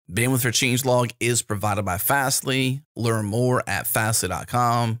Bandwidth for changelog is provided by Fastly. Learn more at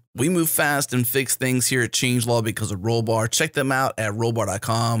fastly.com. We move fast and fix things here at changelog because of Rollbar. Check them out at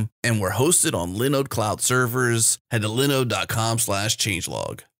rollbar.com. And we're hosted on Linode Cloud servers. Head to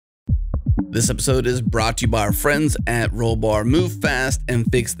linode.com/changelog. This episode is brought to you by our friends at Rollbar. Move fast and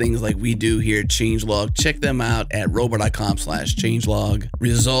fix things like we do here at changelog. Check them out at rollbar.com/changelog.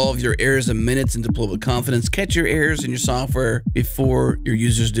 Resolve your errors in minutes and deploy with confidence. Catch your errors in your software before your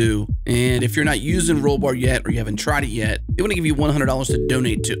users do. And if you're not using Rollbar yet or you haven't tried it yet, they want to give you $100 to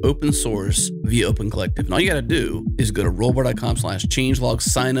donate to open source via Open Collective. And all you got to do is go to rollbar.com/changelog,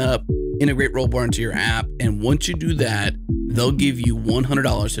 sign up, integrate Rollbar into your app. And once you do that, they'll give you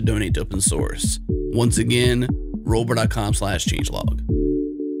 $100 to donate to open source. Once again, rollbar.com/changelog.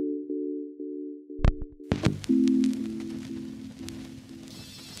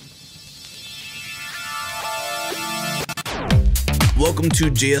 Welcome to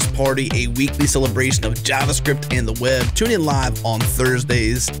JS Party, a weekly celebration of JavaScript and the web. Tune in live on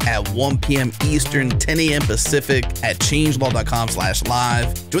Thursdays at 1 p.m. Eastern, 10 a.m. Pacific at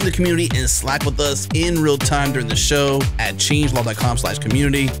changelog.com/live. Join the community and Slack with us in real time during the show at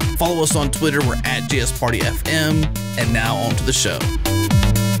changelog.com/community. Follow us on Twitter. We're at JSPartyFM. And now on to the show.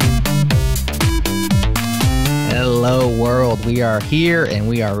 Hello, world. We are here and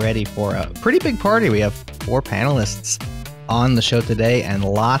we are ready for a pretty big party. We have 4 panelists on the show today and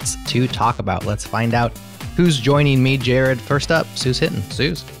lots to talk about. Let's find out who's joining me. Jared, first up, Suze Hitton.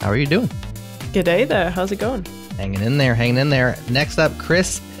 Suze, how are you doing? G'day there. How's it going? Hanging in there, hanging in there. Next up,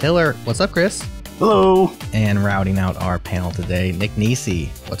 Chris Hiller. What's up, Chris? Hello. And rounding out our panel today, Nick Nisi.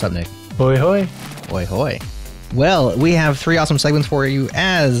 What's up, Nick? Hoi hoi. Hoi hoi. Well, we have 3 awesome segments for you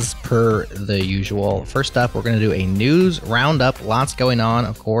as per the usual. First up, we're going to do a news roundup. Lots going on,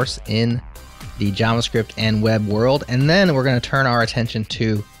 of course, in the JavaScript and web world. And then we're going to turn our attention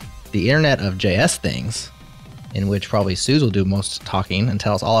to the Internet of JS things, in which probably Suze will do most talking and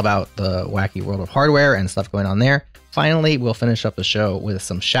tell us all about the wacky world of hardware and stuff going on there. Finally, we'll finish up the show with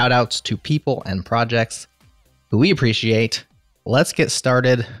some shout outs to people and projects who we appreciate. Let's get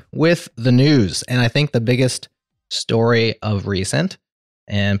started with the news. And I think the biggest story of recent,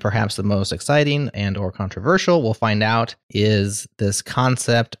 and perhaps the most exciting and or controversial, we'll find out, is this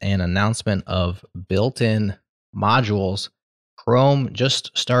concept and announcement of built-in modules. Chrome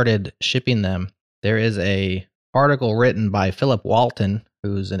just started shipping them. There is a article written by Philip Walton,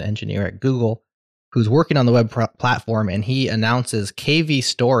 who's an engineer at Google, who's working on the web platform, and he announces KV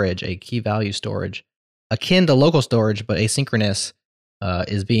storage, a key value storage, akin to local storage but asynchronous,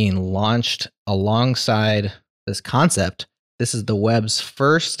 is being launched alongside this concept. This is the web's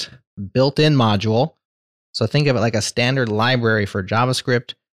first built-in module. So think of it like a standard library for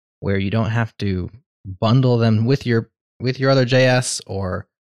JavaScript, where you don't have to bundle them with your other JS or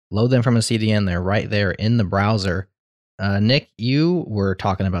load them from a CDN. They're right there in the browser. Nick, you were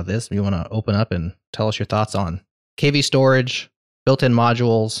talking about this. You want to open up and tell us your thoughts on KV storage, built-in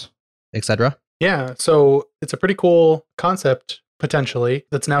modules, etc.? Yeah, so it's a pretty cool concept, potentially,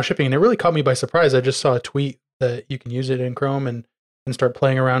 that's now shipping. And it really caught me by surprise. I just saw a tweet that you can use it in Chrome and start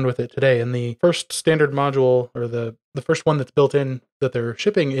playing around with it today. And the first standard module, or the first one that's built in that they're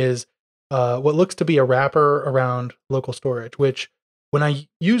shipping, is what looks to be a wrapper around local storage, which when I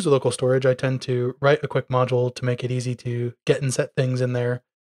use local storage, I tend to write a quick module to make it easy to get and set things in there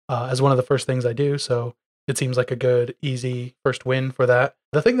as one of the first things I do. So it seems like a good, easy first win for that.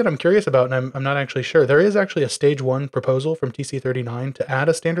 The thing that I'm curious about, and I'm not actually sure, there is actually a stage 1 proposal from TC39 to add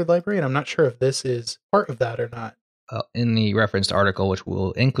a standard library, and I'm not sure if this is part of that or not. In the referenced article, which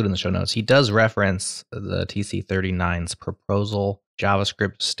we'll include in the show notes, he does reference the TC39's proposal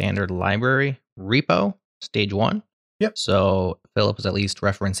JavaScript standard library repo, stage 1. Yep. So Philip is at least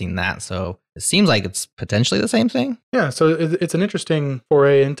referencing that. So it seems like it's potentially the same thing. Yeah, so it's an interesting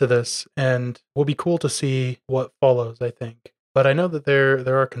foray into this, and will be cool to see what follows, I think. But I know that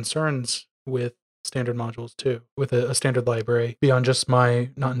there are concerns with standard modules too, with a standard library, beyond just my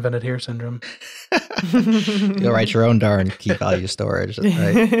not invented here syndrome. You'll write your own darn key value storage,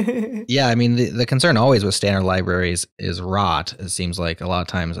 right? Yeah, I mean, the concern always with standard libraries is rot. It seems like a lot of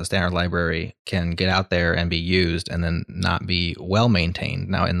times a standard library can get out there and be used and then not be well maintained.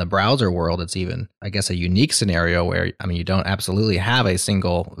 Now, in the browser world, it's even, I guess, a unique scenario where, I mean, you don't absolutely have a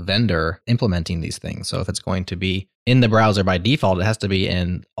single vendor implementing these things. So if it's going to be in the browser by default, it has to be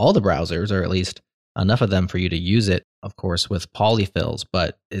in all the browsers, or at least enough of them for you to use it, of course, with polyfills.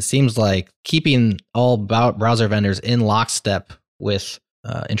 But it seems like keeping all browser vendors in lockstep with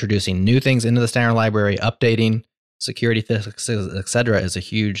introducing new things into the standard library, updating security fixes, etc., is a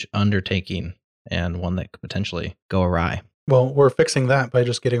huge undertaking and one that could potentially go awry. Well, we're fixing that by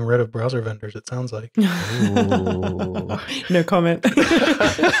just getting rid of browser vendors, it sounds like. No comment.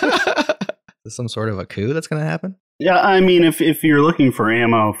 Is some sort of a coup that's going to happen? Yeah, I mean, if you're looking for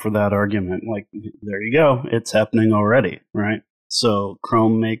ammo for that argument, like, there you go. It's happening already, right? So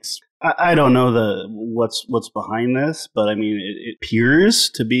Chrome makes... I don't know what's behind this, but I mean, it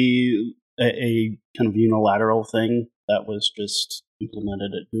appears to be a kind of unilateral thing that was just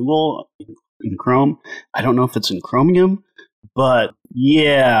implemented at Google in Chrome. I don't know if it's in Chromium, but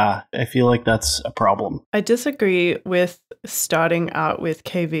yeah, I feel like that's a problem. I disagree with starting out with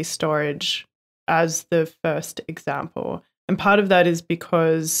KV storage as the first example. And part of that is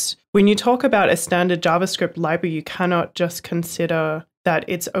because when you talk about a standard JavaScript library, you cannot just consider that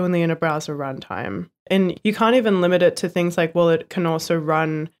it's only in a browser runtime. And you can't even limit it to things like, well, it can also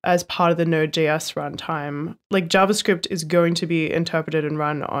run as part of the Node.js runtime. Like JavaScript is going to be interpreted and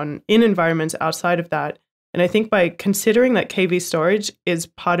run in environments outside of that. And I think by considering that KV storage is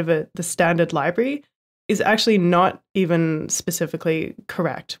part of the standard library is actually not even specifically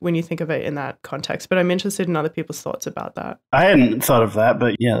correct when you think of it in that context. But I'm interested in other people's thoughts about that. I hadn't thought of that,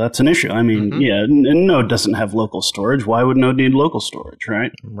 but yeah, that's an issue. I mean, yeah, Node doesn't have local storage. Why would Node need local storage,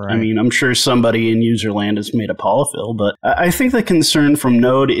 right? I mean, I'm sure somebody in user land has made a polyfill, but I think the concern from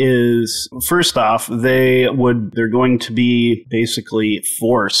Node is, first off, they're going to be basically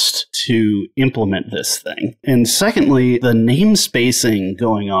forced to implement this thing. And secondly, the namespacing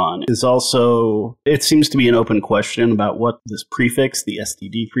going on is also, it seems to be an open question about what this prefix, the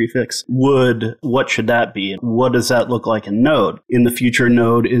STD prefix, what should that be? What does that look like in Node? In the future,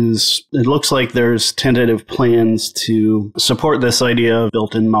 it looks like there's tentative plans to support this idea of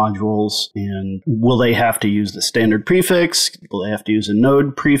built-in modules. And will they have to use the standard prefix? Will they have to use a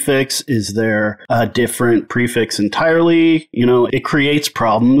Node prefix? Is there a different prefix entirely? You know, it creates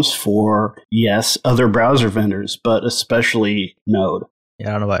problems for, yes, other browser vendors, but especially Node. Yeah,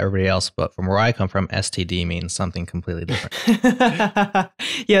 I don't know about everybody else, but from where I come from, STD means something completely different.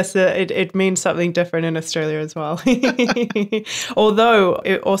 Yes, it means something different in Australia as well. Although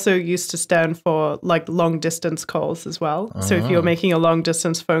it also used to stand for like long distance calls as well. So if you're making a long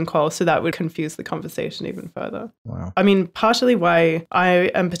distance phone call, so that would confuse the conversation even further. Wow. I mean, partially why I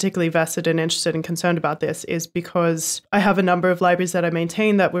am particularly vested and interested and concerned about this is because I have a number of libraries that I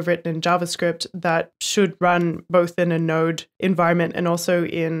maintain that were written in JavaScript that should run both in a Node environment and also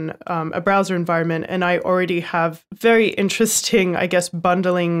in a browser environment. And I already have very interesting, I guess,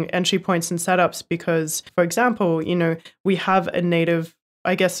 bundling entry points and setups because, for example, you know, we have a native,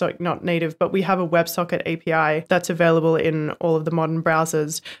 I guess like not native, but we have a WebSocket API that's available in all of the modern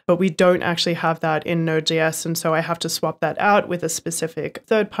browsers, but we don't actually have that in Node.js. And so I have to swap that out with a specific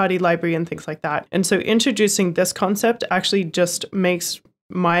third-party library and things like that. And so introducing this concept actually just makes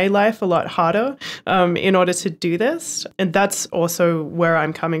my life a lot harder in order to do this. And that's also where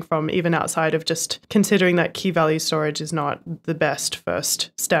I'm coming from, even outside of just considering that key value storage is not the best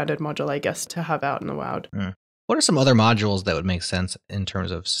first standard module, I guess, to have out in the wild. What are some other modules that would make sense in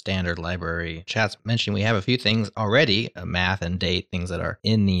terms of standard library? Chat's mentioning we have a few things already, math and date, things that are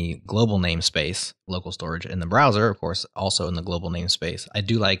in the global namespace, local storage in the browser, of course, also in the global namespace. I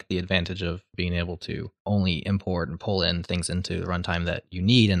do like the advantage of being able to only import and pull in things into the runtime that you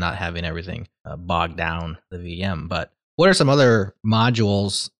need and not having everything bog down the VM. But what are some other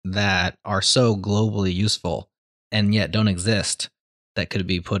modules that are so globally useful and yet don't exist that could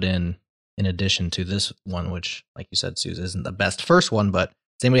be put in addition to this one, which, like you said, Suze, isn't the best first one, but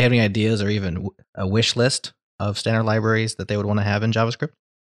does anybody have any ideas or even a wish list of standard libraries that they would want to have in JavaScript?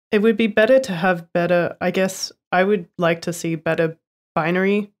 It would be better to have better, I guess, I would like to see better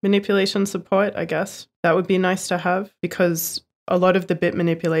binary manipulation support, I guess. That would be nice to have because a lot of the bit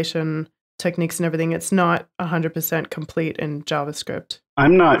manipulation techniques and everything, it's not 100% complete in JavaScript.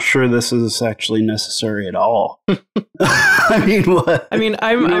 I'm not sure this is actually necessary at all. I mean, what? I mean,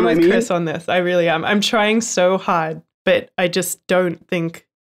 I'm with Chris on this. I really am. I'm trying so hard, but I just don't think,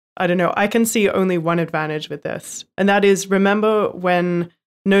 I don't know, I can see only one advantage with this. And that is, remember when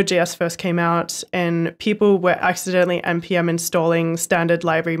Node.js first came out and people were accidentally npm installing standard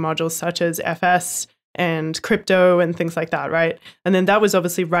library modules such as FS and crypto and things like that, right? And then that was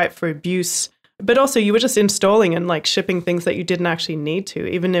obviously ripe for abuse. But also you were just installing and like shipping things that you didn't actually need to,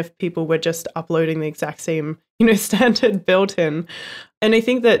 even if people were just uploading the exact same, you know, standard built-in. And I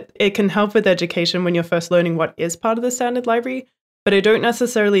think that it can help with education when you're first learning what is part of the standard library. But I don't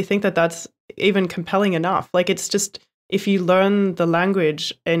necessarily think that that's even compelling enough. Like it's just, if you learn the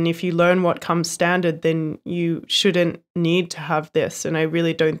language and if you learn what comes standard, then you shouldn't need to have this. And I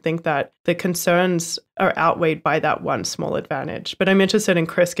really don't think that the concerns are outweighed by that one small advantage. But I'm interested in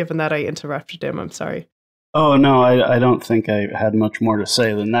Chris, given that I interrupted him. I'm sorry. Oh, no, I don't think I had much more to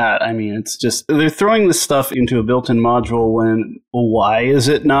say than that. I mean, it's just, they're throwing this stuff into a built-in module when, why is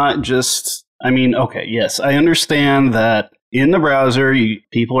it not just, I mean, okay, yes, I understand that in the browser,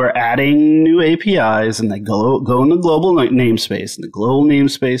 people are adding new APIs and they go in the global namespace, and the global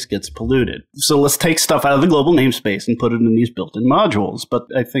namespace gets polluted. So let's take stuff out of the global namespace and put it in these built-in modules. But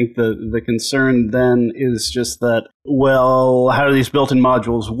I think the concern then is just that, well, how do these built-in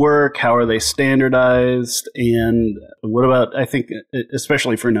modules work? How are they standardized? And what about, I think,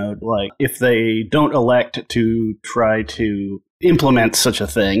 especially for Node, like if they don't elect to try to implement such a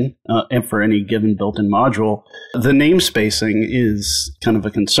thing and for any given built-in module, the namespacing is kind of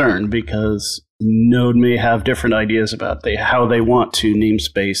a concern because Node may have different ideas about how they want to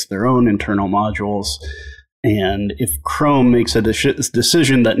namespace their own internal modules. And if Chrome makes a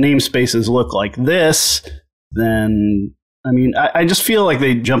decision that namespaces look like this, then, I mean, I just feel like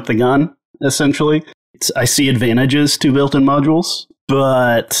they jumped the gun, essentially. I see advantages to built-in modules,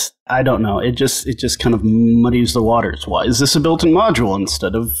 but I don't know. It just kind of muddies the waters. Why is this a built-in module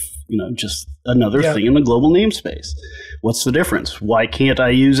instead of, just another thing in the global namespace? What's the difference? Why can't I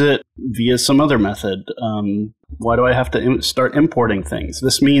use it via some other method? Why do I have to start importing things?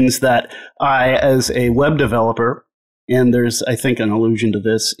 This means that I, as a web developer, and there's, I think, an allusion to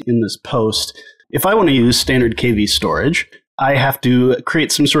this in this post, if I want to use standard KV storage, I have to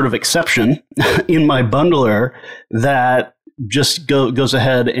create some sort of exception in my bundler that just goes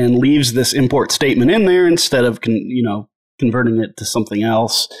ahead and leaves this import statement in there instead of converting it to something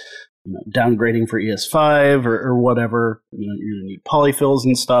else, downgrading for ES5 or whatever. You're going to need polyfills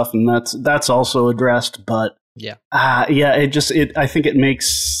and stuff, and that's also addressed. But I think it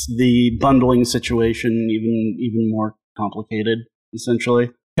makes the bundling situation even more complicated,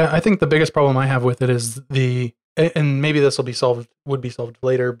 essentially. Yeah, I think the biggest problem I have with it is and maybe this would be solved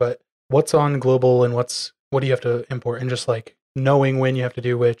later, but what's on global and what do you have to import, and just like knowing when you have to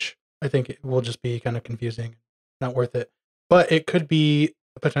do which, I think it will just be kind of confusing, not worth it. But it could be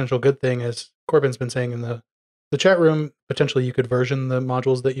a potential good thing, as Corbin's been saying in the chat room. Potentially you could version the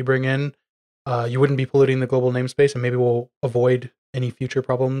modules that you bring in. You wouldn't be polluting the global namespace, and maybe we'll avoid any future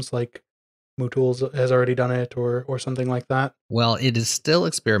problems like MooTools has already done it or something like that. Well, it is still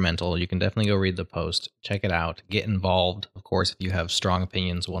experimental. You can definitely go read the post, check it out, get involved. Of course, if you have strong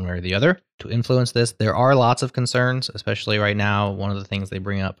opinions one way or the other to influence this, there are lots of concerns, especially right now. One of the things they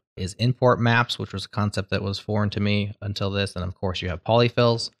bring up is import maps, which was a concept that was foreign to me until this. And of course, you have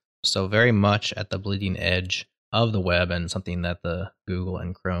polyfills. So very much at the bleeding edge of the web, and something that the Google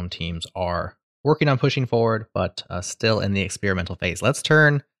and Chrome teams are working on pushing forward, but still in the experimental phase. Let's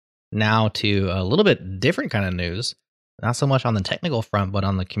turn now to a little bit different kind of news, not so much on the technical front, but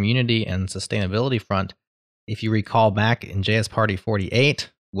on the community and sustainability front. If you recall back in JS Party 48,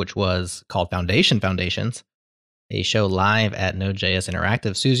 which was called Foundations, a show live at Node.js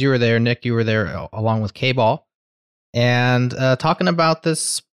Interactive. Suze, you were there. Nick, you were there along with K-Ball. And talking about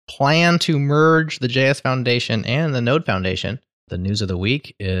this plan to merge the JS Foundation and the Node Foundation. The news of the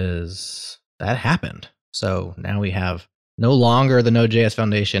week is that happened. So now we have no longer the Node.js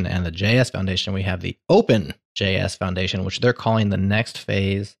Foundation and the JS Foundation. We have the Open JS Foundation, which they're calling the next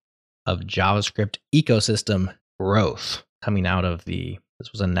phase of JavaScript ecosystem growth coming out of this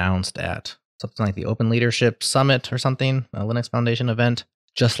was announced at something like the Open Leadership Summit or something, a Linux Foundation event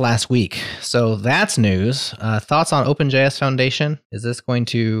just last week. So that's news. Thoughts on OpenJS Foundation? Is this going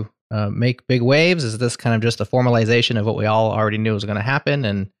to make big waves? Is this kind of just a formalization of what we all already knew was going to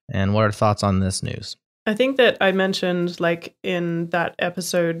happen? And what are thoughts on this news? I think that I mentioned, like in that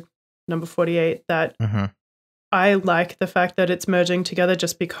episode number 48, that I like the fact that it's merging together,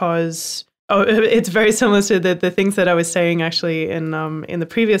 just because it's very similar to the things that I was saying actually in the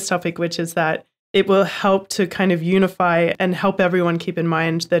previous topic, which is that it will help to kind of unify and help everyone keep in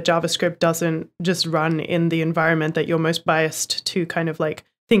mind that JavaScript doesn't just run in the environment that you're most biased to kind of like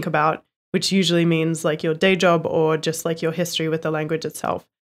think about, which usually means like your day job or just like your history with the language itself.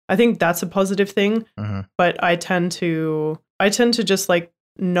 I think that's a positive thing, but I tend to just like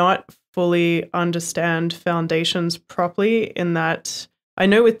not fully understand foundations properly, in that I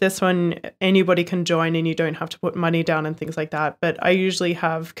know with this one, anybody can join and you don't have to put money down and things like that. But I usually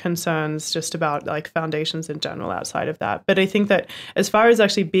have concerns just about like foundations in general outside of that. But I think that as far as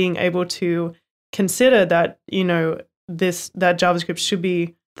actually being able to consider that, that JavaScript should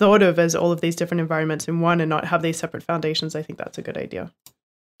be thought of as all of these different environments in one and not have these separate foundations, I think that's a good idea.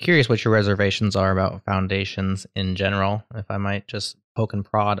 Curious what your reservations are about foundations in general. If I might just poke and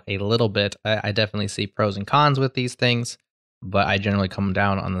prod a little bit, I definitely see pros and cons with these things, but I generally come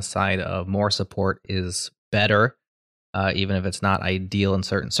down on the side of more support is better, even if it's not ideal in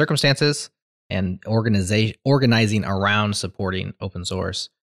certain circumstances. and organizing around supporting open source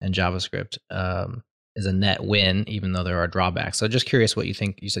and JavaScript is a net win, even though there are drawbacks. So just curious what you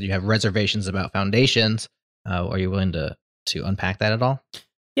think. You said you have reservations about foundations. Are you willing to unpack that at all?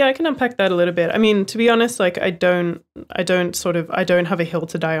 Yeah, I can unpack that a little bit. I mean, to be honest, like I don't have a hill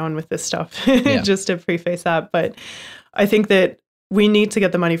to die on with this stuff, just to preface that. But I think that we need to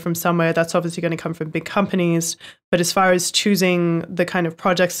get the money from somewhere. That's obviously going to come from big companies. But as far as choosing the kind of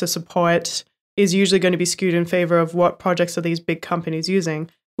projects to support is usually going to be skewed in favor of what projects are these big companies using,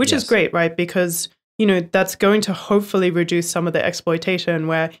 which is great, right? Because that's going to hopefully reduce some of the exploitation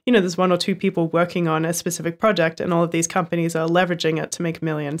where, there's one or two people working on a specific project and all of these companies are leveraging it to make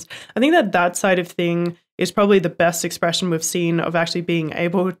millions. I think that side of thing is probably the best expression we've seen of actually being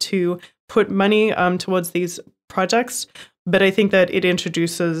able to put money towards these projects. But I think that it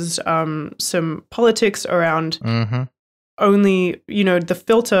introduces some politics around only, the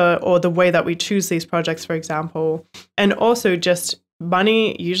filter or the way that we choose these projects, for example, and also just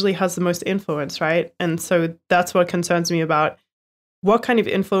money usually has the most influence, right? And so that's what concerns me about what kind of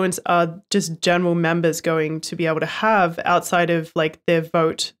influence are just general members going to be able to have outside of like their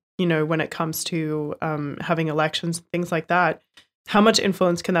vote, when it comes to having elections and things like that. How much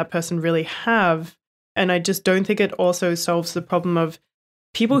influence can that person really have? And I just don't think it also solves the problem of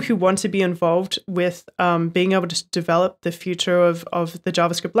people who want to be involved with being able to develop the future of the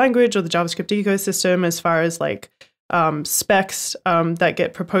JavaScript language or the JavaScript ecosystem as far as like specs that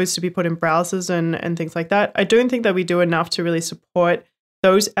get proposed to be put in browsers and things like that. I don't think that we do enough to really support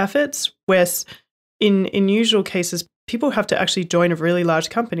those efforts, where in usual cases, people have to actually join a really large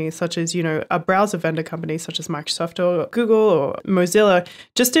company, such as, a browser vendor company, such as Microsoft or Google or Mozilla,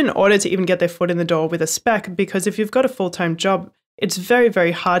 just in order to even get their foot in the door with a spec. Because if you've got a full-time job, it's very,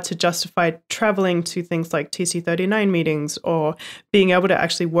 very hard to justify traveling to things like TC39 meetings or being able to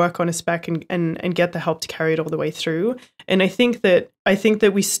actually work on a spec and get the help to carry it all the way through. And I think that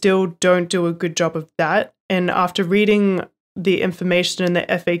we still don't do a good job of that. And after reading the information and the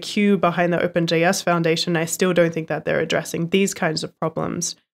FAQ behind the OpenJS Foundation, I still don't think that they're addressing these kinds of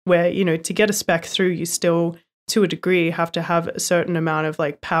problems where, to get a spec through, you still, to a degree, have to have a certain amount of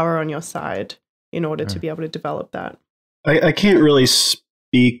like power on your side in order to be able to develop that. I can't really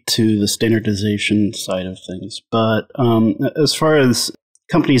speak to the standardization side of things, but as far as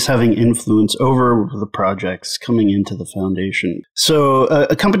companies having influence over the projects coming into the foundation, so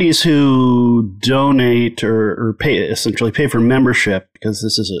companies who donate or essentially pay for membership, because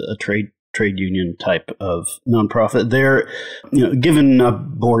this is a trade union type of nonprofit, they're given a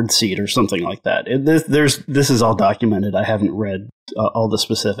board seat or something like that. This is all documented. I haven't read all the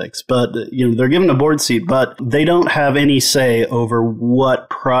specifics, but they're given a board seat, but they don't have any say over what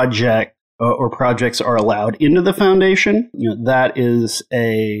project or projects are allowed into the foundation. That is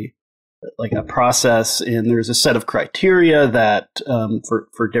a process, and there's a set of criteria that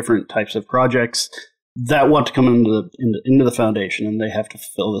for different types of projects that want to come into the foundation, and they have to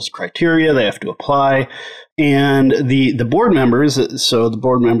fulfill this criteria. They have to apply, and the board members. So the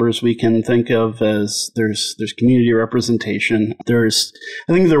board members we can think of as there's community representation. I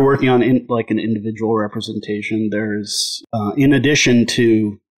think they're working on an individual representation. There's in addition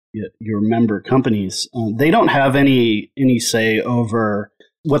to your member companies, they don't have any say over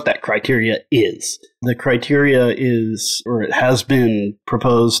what that criteria is. The criteria is, or it has been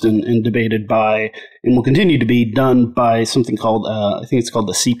proposed and debated by, and will continue to be done by something called, I think it's called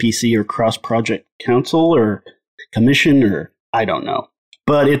the CPC, or Cross Project Council or Commission, or I don't know.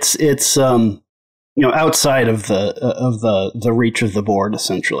 But it's outside of the reach of the board,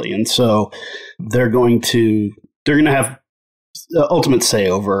 essentially. And so they're going to have ultimate say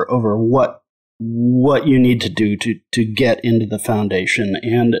over what you need to do to get into the foundation.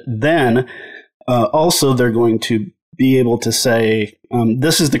 And then also they're going to be able to say,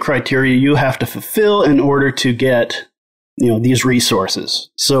 this is the criteria you have to fulfill in order to get these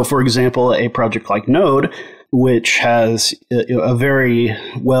resources. So for example, a project like Node, which has a very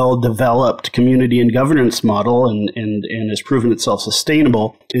well-developed community and governance model and has proven itself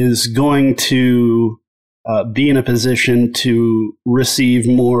sustainable, is going to be in a position to receive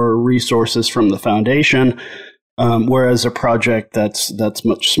more resources from the foundation, whereas a project that's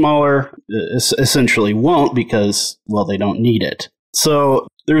much smaller essentially won't, because, well, they don't need it. So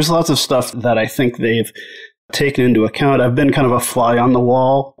there's lots of stuff that I think they've taken into account. I've been kind of a fly on the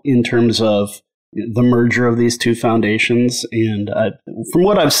wall in terms of the merger of these two foundations, and from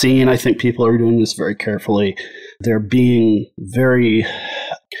what I've seen, I think people are doing this very carefully. They're being very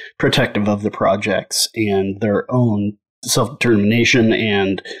protective of the projects and their own self-determination,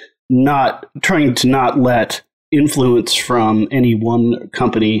 and not trying to not let influence from any one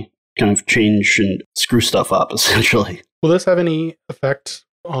company kind of change and screw stuff up, essentially. Will this have any effect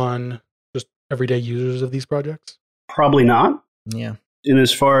on just everyday users of these projects? Probably not. Yeah. And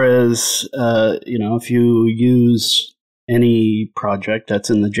as far as, if you use any project that's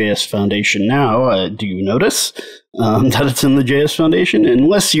in the JS Foundation now, do you notice that it's in the JS Foundation?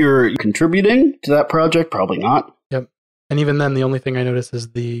 Unless you're contributing to that project, probably not. Yep. And even then, the only thing I notice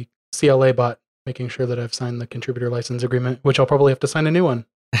is the CLA bot making sure that I've signed the contributor license agreement, which I'll probably have to sign a new one.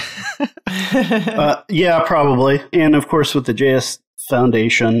 Yeah, probably. And of course, with the JS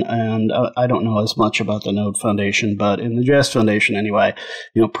Foundation, and I don't know as much about the Node Foundation, but in the JS Foundation anyway,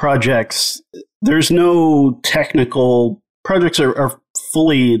 projects, there's no technical, projects are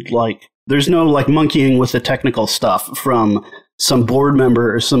fully there's no monkeying with the technical stuff from some board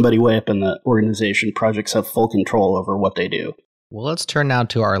member or somebody way up in the organization. Projects have full control over what they do. Well, let's turn now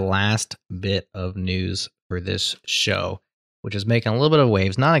to our last bit of news for this show, which is making a little bit of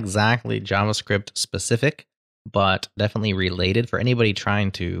waves, not exactly JavaScript specific, but definitely related for anybody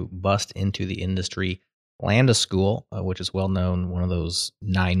trying to bust into the industry. Lambda School, which is well known, one of those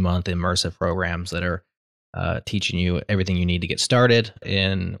 9-month immersive programs that are teaching you everything you need to get started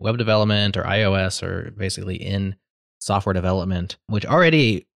in web development or iOS or basically in software development, which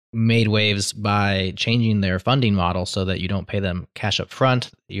already made waves by changing their funding model so that you don't pay them cash up front.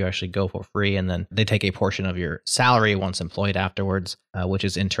 You actually go for free, and then they take a portion of your salary once employed afterwards, which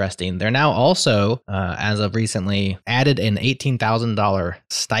is interesting. They're now also, as of recently, added an $18,000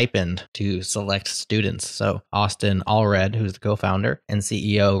 stipend to select students. So Austin Allred, who's the co-founder and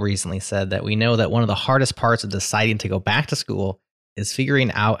CEO, recently said that we know that one of the hardest parts of deciding to go back to school is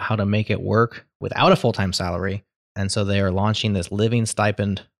figuring out how to make it work without a full-time salary. And so they are launching this living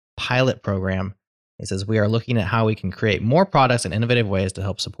stipend pilot program. It says, we are looking at how we can create more products and innovative ways to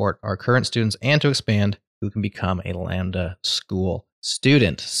help support our current students and to expand who can become a Lambda School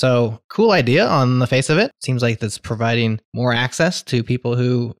student. So cool idea on the face of it. Seems like that's providing more access to people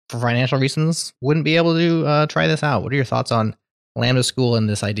who, for financial reasons, wouldn't be able to try this out. What are your thoughts on Lambda School and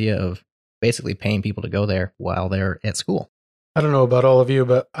this idea of basically paying people to go there while they're at school? I don't know about all of you,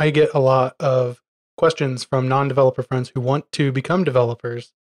 but I get a lot of questions from non-developer friends who want to become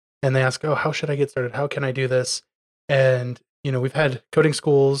developers. And they ask, oh, how should I get started? How can I do this? And, we've had coding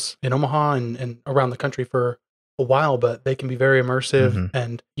schools in Omaha and around the country for a while, but they can be very immersive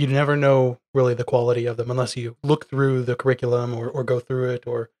and you never know really the quality of them unless you look through the curriculum or go through it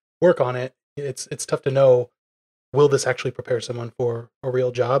or work on it. It's tough to know, will this actually prepare someone for a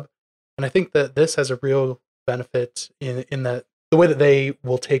real job? And I think that this has a real benefit in that the way that they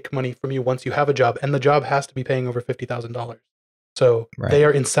will take money from you once you have a job, and the job has to be paying over $50,000. So They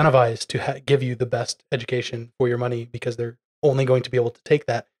are incentivized to give you the best education for your money because they're only going to be able to take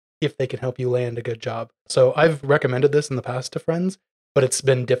that if they can help you land a good job. So I've recommended this in the past to friends, but it's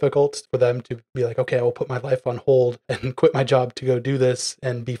been difficult for them to be like, okay, I will put my life on hold and quit my job to go do this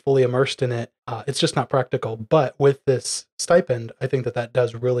and be fully immersed in it. It's just not practical. But with this stipend, I think that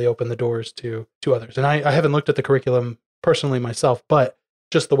does really open the doors to others. And I haven't looked at the curriculum personally myself, but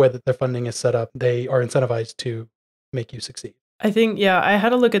just the way that their funding is set up, they are incentivized to make you succeed. I think, I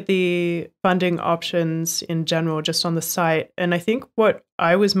had a look at the funding options in general just on the site. And I think what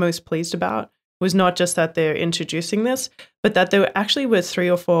I was most pleased about was not just that they're introducing this, but that there actually were 3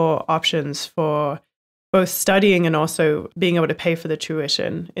 or 4 options for both studying and also being able to pay for the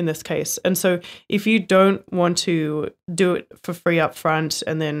tuition in this case. And so if you don't want to do it for free up front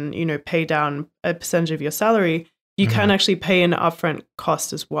and then, pay down a percentage of your salary, you can actually pay an upfront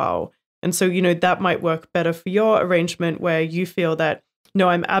cost as well. And so, that might work better for your arrangement where you feel that, no,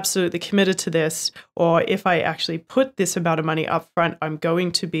 I'm absolutely committed to this. Or if I actually put this amount of money up front, I'm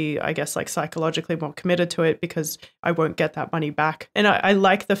going to be, I guess, psychologically more committed to it because I won't get that money back. And I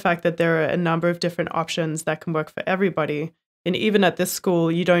like the fact that there are a number of different options that can work for everybody. And even at this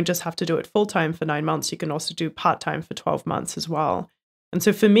school, you don't just have to do it full-time for 9 months. You can also do part-time for 12 months as well. And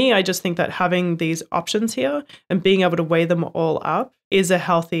so for me, I just think that having these options here and being able to weigh them all up is a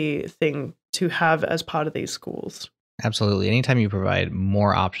healthy thing to have as part of these schools. Absolutely. Anytime you provide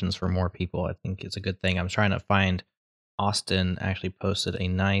more options for more people, I think it's a good thing. I'm trying to find, Austin actually posted a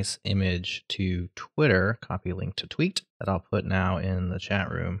nice image to Twitter, copy link to tweet, that I'll put now in the chat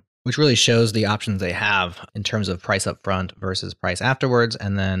room, which really shows the options they have in terms of price up front versus price afterwards,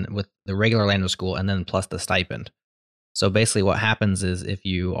 and then with the regular Lambda School, and then plus the stipend. So basically what happens is if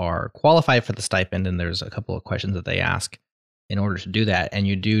you are qualified for the stipend, and there's a couple of questions that they ask in order to do that, and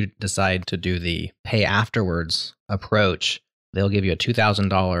you do decide to do the pay afterwards approach, they'll give you a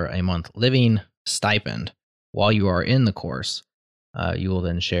 $2,000 a month living stipend while you are in the course. You will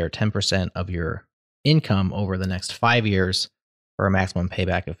then share 10% of your income over the next 5 years for a maximum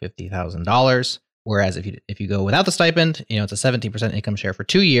payback of $50,000. Whereas if you go without the stipend, it's a 17% income share for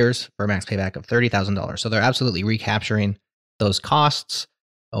 2 years for a max payback of $30,000. So they're absolutely recapturing those costs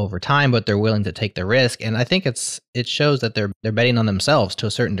over time, but they're willing to take the risk. And I think it shows that they're betting on themselves to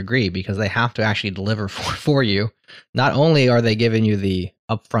a certain degree, because they have to actually deliver for you. Not only are they giving you the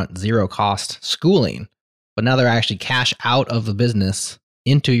upfront zero cost schooling, but now they're actually cash out of the business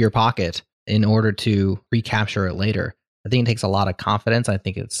into your pocket in order to recapture it later. I think it takes a lot of confidence. I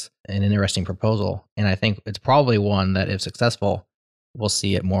think it's an interesting proposal. And I think it's probably one that, if successful, we'll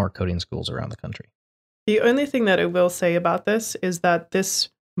see at more coding schools around the country. The only thing that I will say about this is that this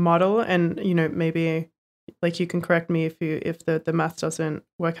model, and maybe like you can correct me if the math doesn't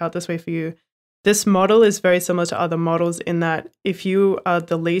work out this way for you. This model is very similar to other models in that if you are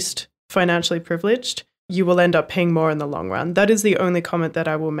the least financially privileged, you will end up paying more in the long run. That is the only comment that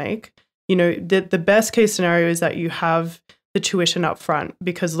I will make. The best case scenario is that you have the tuition up front,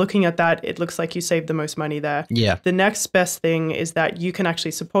 because looking at that, it looks like you save the most money there. Yeah. The next best thing is that you can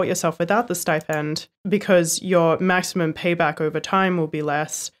actually support yourself without the stipend, because your maximum payback over time will be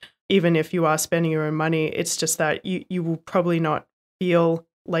less, even if you are spending your own money. It's just that you will probably not feel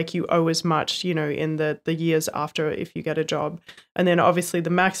like you owe as much, in the years after if you get a job. And then obviously the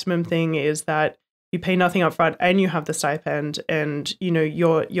maximum thing is that you pay nothing up front and you have the stipend, and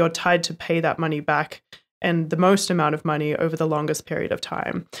you're tied to pay that money back, and the most amount of money over the longest period of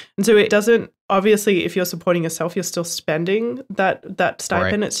time. And so it doesn't, obviously, if you're supporting yourself, you're still spending that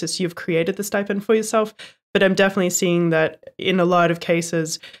stipend. Right. It's just you've created the stipend for yourself. But I'm definitely seeing that in a lot of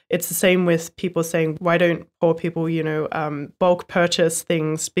cases, it's the same with people saying, why don't poor people, bulk purchase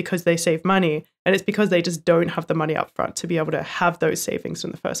things because they save money? And it's because they just don't have the money up front to be able to have those savings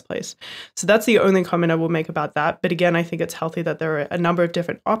in the first place. So that's the only comment I will make about that. But again, I think it's healthy that there are a number of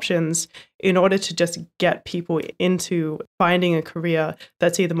different options in order to just get people into finding a career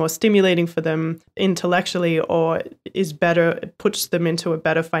that's either more stimulating for them intellectually or is better, puts them into a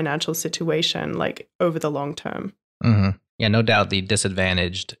better financial situation, like over the long term. Mm-hmm. Yeah, no doubt the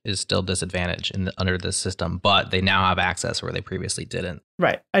disadvantaged is still disadvantaged under this system, but they now have access where they previously didn't.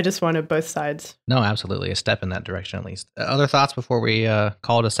 Right. I just wanted both sides. No, absolutely. A step in that direction, at least. Other thoughts before we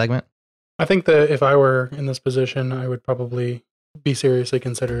call it a segment? I think that if I were in this position, I would probably be seriously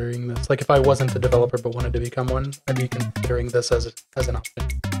considering this. Like if I wasn't a developer but wanted to become one, I'd be considering this as an option.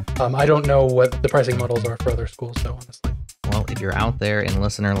 I don't know what the pricing models are for other schools, though, honestly. Well, if you're out there in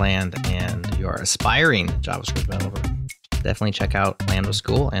listener land and you are aspiring JavaScript developer, definitely check out Land with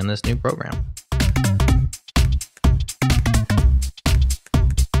School and this new program.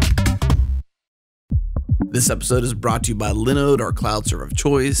 This episode is brought to you by Linode, our cloud server of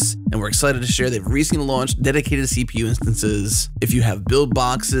choice, and we're excited to share they've recently launched dedicated CPU instances. If you have build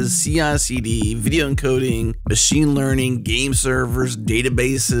boxes, CI/CD, video encoding, machine learning, game servers,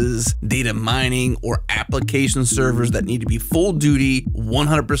 databases, data mining, or application servers that need to be full duty,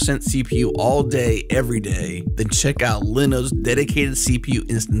 100% CPU all day, every day, then check out Linode's dedicated CPU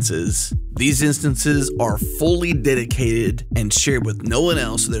instances. These instances are fully dedicated and shared with no one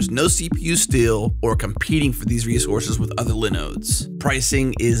else, so there's no CPU steal or competing for these resources with other Linodes.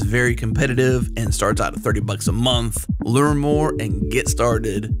 Pricing is very competitive and starts out at $30 a month. Learn more and get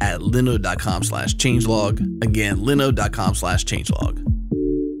started at linode.com/changelog. Again, linode.com/changelog.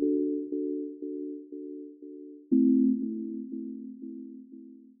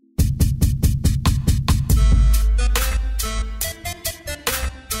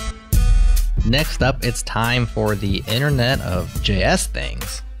 Next up, it's time for the Internet of JS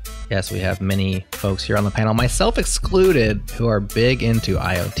things. Yes, we have many folks here on the panel, myself excluded, who are big into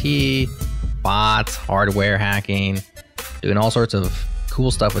IoT, bots, hardware hacking, doing all sorts of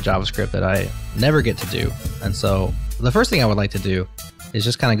cool stuff with JavaScript that I never get to do. And so the first thing I would like to do is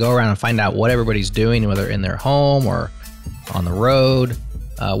just kind of go around and find out what everybody's doing, whether in their home or on the road,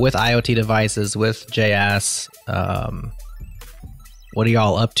 with IoT devices, with JS. What are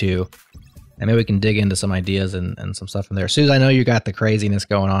y'all up to? And maybe we can dig into some ideas and some stuff from there. Suze, I know you got the craziness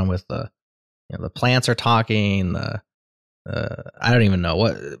going on with the plants are talking. I don't even know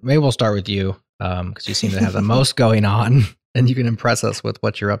what. Maybe we'll start with you because you seem to have the most going on, and you can impress us with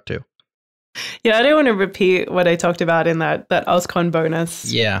what you're up to. Yeah, I don't want to repeat what I talked about in that OSCON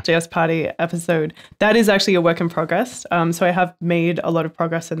bonus JS Party episode. That is actually a work in progress. So I have made a lot of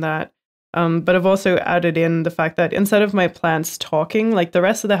progress in that. But I've also added in the fact that instead of my plants talking, like the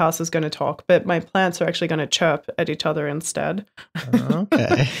rest of the house is going to talk, but my plants are actually going to chirp at each other instead.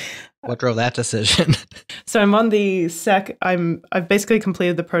 Okay. What drove that decision? So I'm on the I've basically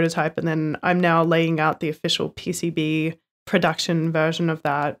completed the prototype, and then I'm now laying out the official PCB production version of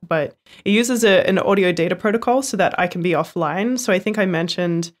that, but it uses an audio data protocol so that I can be offline. So I think I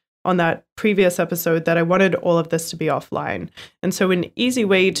mentioned on that previous episode that I wanted all of this to be offline. And so an easy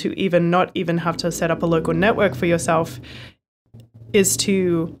way to not even have to set up a local network for yourself is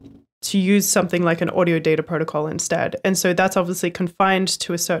to use something like an audio data protocol instead. And so that's obviously confined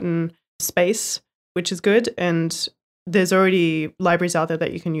to a certain space, which is good. And there's already libraries out there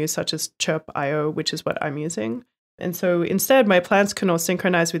that you can use, such as Chirp.io, which is what I'm using. And so instead, my plants can all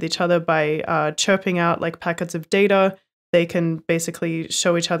synchronize with each other by chirping out like packets of data. They can basically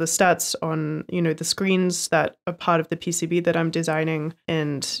show each other stats on, the screens that are part of the PCB that I'm designing.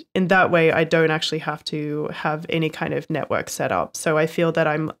 And in that way, I don't actually have to have any kind of network set up. So I feel that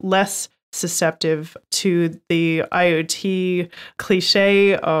I'm less susceptible to the IoT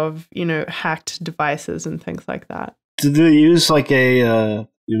cliche of, hacked devices and things like that. Did they use like a,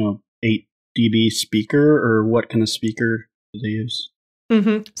 8 dB speaker, or what kind of speaker did they use?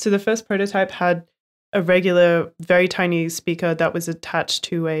 Mm-hmm. So the first prototype had a regular, very tiny speaker that was attached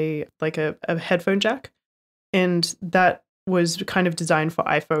to a headphone jack. And that was kind of designed for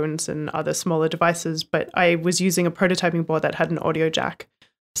iPhones and other smaller devices. But I was using a prototyping board that had an audio jack.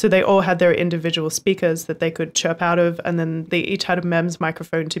 So they all had their individual speakers that they could chirp out of. And then they each had a MEMS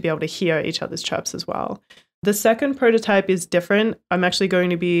microphone to be able to hear each other's chirps as well. The second prototype is different. I'm actually going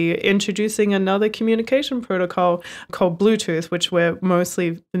to be introducing another communication protocol called Bluetooth, which we're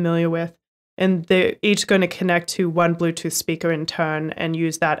mostly familiar with. And they're each going to connect to one Bluetooth speaker in turn and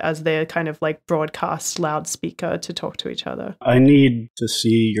use that as their kind of like broadcast loudspeaker to talk to each other. I need to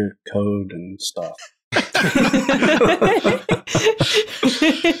see your code and stuff.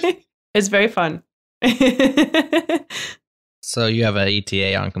 It's very fun. So you have an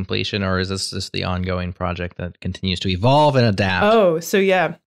ETA on completion, or is this just the ongoing project that continues to evolve and adapt? Oh, so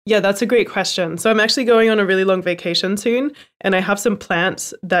yeah. Yeah, that's a great question. So I'm actually going on a really long vacation soon, and I have some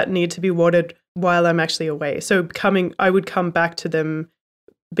plants that need to be watered while I'm actually away. So I would come back to them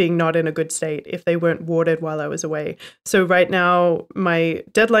being not in a good state if they weren't watered while I was away. So right now, my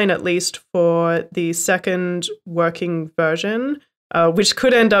deadline, at least for the second working version, which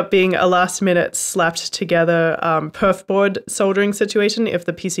could end up being a last-minute slapped together perf board soldering situation if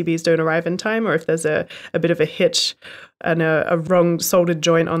the PCBs don't arrive in time, or if there's a bit of a hitch and a wrong soldered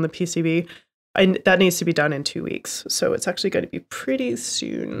joint on the PCB. That needs to be done in 2 weeks. So it's actually going to be pretty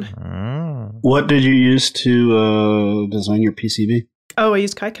soon. What did you use to design your PCB? Oh, I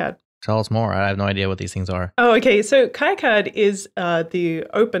used KiCad. Tell us more. I have no idea what these things are. Oh, okay. So KiCad is the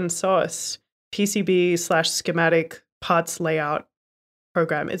open source PCB/schematic parts layout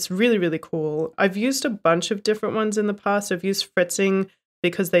program. It's really, really cool. I've used a bunch of different ones in the past. I've used Fritzing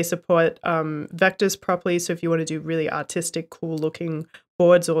because they support vectors properly. So if you want to do really artistic, cool looking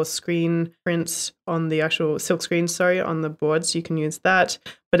boards or screen prints on the actual silk screens, on the boards, you can use that.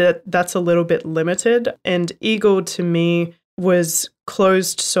 But that's a little bit limited. And Eagle to me was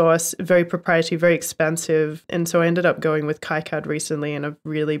closed source, very proprietary, very expensive. And so I ended up going with KiCad recently, and I've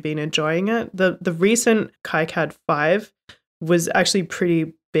really been enjoying it. The recent KiCad 5 was actually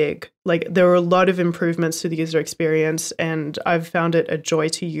pretty big. Like, there were a lot of improvements to the user experience, and I've found it a joy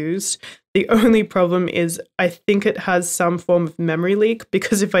to use. The only problem is I think it has some form of memory leak,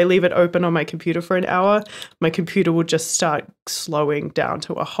 because if I leave it open on my computer for an hour, my computer will just start slowing down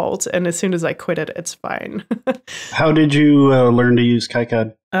to a halt. And as soon as I quit it, it's fine. How did you learn to use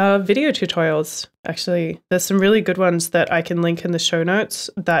KiCad? Video tutorials, actually. There's some really good ones that I can link in the show notes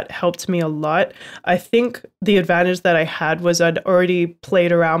that helped me a lot. I think the advantage that I had was I'd already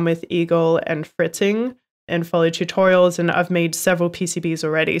played around with Eagle and Fritzing and followed tutorials, and I've made several PCBs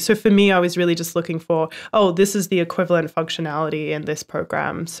already. So for me, I was really just looking for, this is the equivalent functionality in this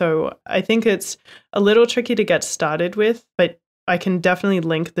program. So I think it's a little tricky to get started with, but I can definitely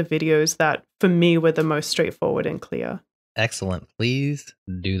link the videos that for me were the most straightforward and clear. Excellent. Please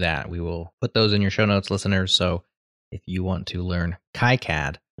do that. We will put those in your show notes, listeners. So if you want to learn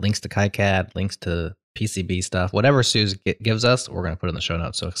KiCad, links to KiCad, links to PCB stuff, whatever Suze gives us, we're going to put in the show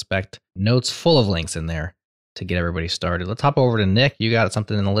notes. So expect notes full of links in there to get everybody started. Let's hop over to Nick. You got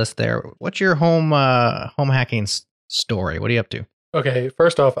something in the list there. What's your home hacking story? What are you up to? Okay,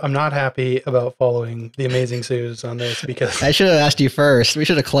 first off, I'm not happy about following the amazing Suze on this because I should have asked you first. We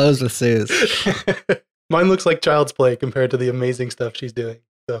should have closed with Suze. Mine looks like child's play compared to the amazing stuff she's doing.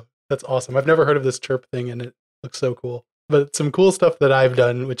 So that's awesome. I've never heard of this chirp thing, and it looks so cool. But some cool stuff that I've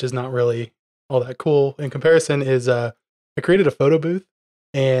done, which is not really all that cool in comparison, is I created a photo booth,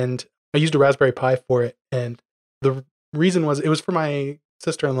 and I used a Raspberry Pi for it. And the reason was it was for my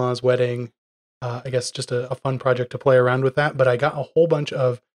sister-in-law's wedding. I guess just a fun project to play around with that. But I got a whole bunch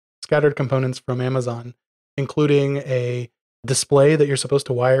of scattered components from Amazon, including a display that you're supposed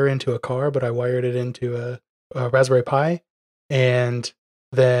to wire into a car, but I wired it into a Raspberry Pi, and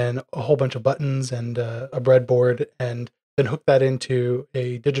then a whole bunch of buttons and a breadboard, and then hooked that into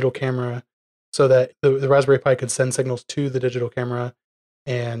a digital camera so that the Raspberry Pi could send signals to the digital camera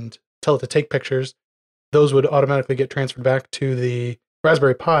and tell it to take pictures. Those would automatically get transferred back to the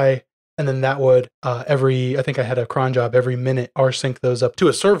Raspberry Pi, and then that would I think I had a cron job every minute rsync those up to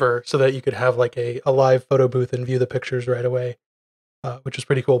a server so that you could have like a live photo booth and view the pictures right away, which was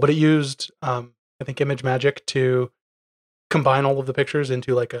pretty cool. But it used I think ImageMagick to combine all of the pictures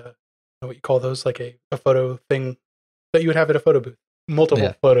into like what you call those, like a photo thing that you would have at a photo booth,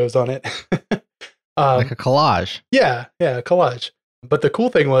 multiple photos on it. Like a collage. Yeah, a collage. But the cool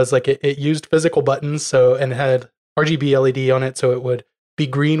thing was like it used physical buttons, and it had RGB LED on it, so it would be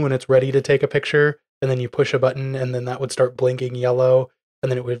green when it's ready to take a picture, and then you push a button, and then that would start blinking yellow,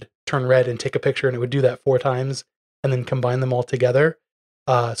 and then it would turn red and take a picture, and it would do that 4 times, and then combine them all together.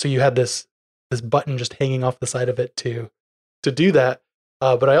 So you had this button just hanging off the side of it to do that.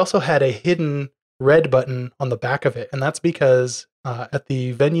 But I also had a hidden red button on the back of it, and that's because at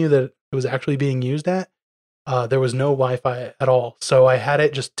the venue that it was actually being used at, there was no Wi-Fi at all. So I had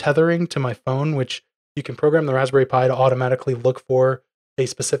it just tethering to my phone, which you can program the Raspberry Pi to automatically look for a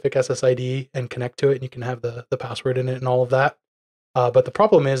specific SSID and connect to it, and you can have the password in it and all of that. But the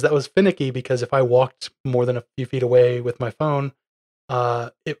problem is that was finicky because if I walked more than a few feet away with my phone,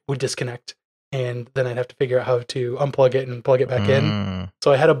 it would disconnect, and then I'd have to figure out how to unplug it and plug it back in.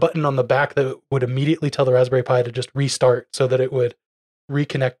 So I had a button on the back that would immediately tell the Raspberry Pi to just restart so that it would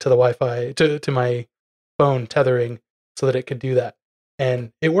reconnect to the Wi-Fi, to my phone tethering, so that it could do that.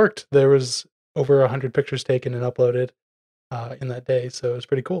 And it worked. There was over 100 pictures taken and uploaded in that day, so it was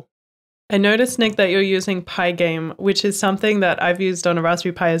pretty cool. I noticed, Nick, that you're using Pygame, which is something that I've used on a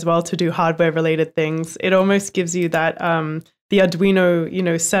Raspberry Pi as well to do hardware-related things. It almost gives you that the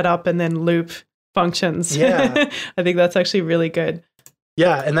Arduino, setup and then loop functions. Yeah. I think that's actually really good.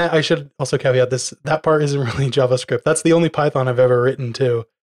 Yeah, and that I should also caveat this. That part isn't really JavaScript. That's the only Python I've ever written too.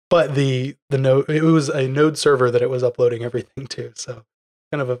 But the node, it was a node server that it was uploading everything to. So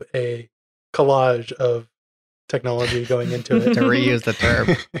kind of a collage of technology going into it. To reuse the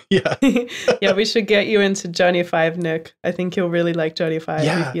term. Yeah. Yeah, we should get you into Journey 5, Nick. I think you'll really like Journey 5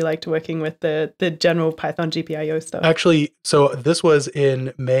 if you liked working with the general Python GPIO stuff. Actually, so this was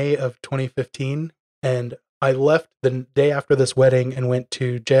in May of 2015, and I left the day after this wedding and went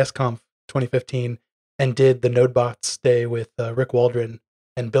to JSConf 2015 and did the NodeBots day with Rick Waldron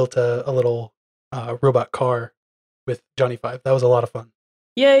and built a little robot car with Johnny 5. That was a lot of fun.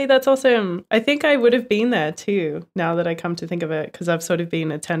 Yay, that's awesome. I think I would have been there too, now that I come to think of it, because I've sort of been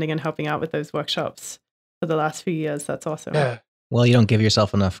attending and helping out with those workshops for the last few years. That's awesome. Yeah. Well, you don't give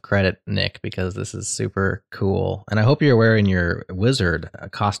yourself enough credit, Nick, because this is super cool. And I hope you're wearing your wizard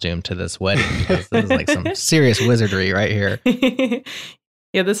costume to this wedding, because this is like some serious wizardry right here.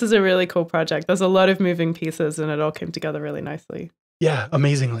 Yeah, this is a really cool project. There's a lot of moving pieces and it all came together really nicely. Yeah,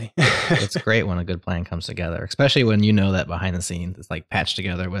 amazingly. It's great when a good plan comes together, especially when you know that behind the scenes it's like patched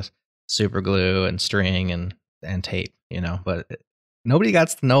together with super glue and string and tape, but nobody got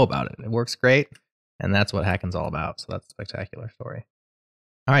to know about it. It works great. And that's what Hacken's all about. So that's a spectacular story.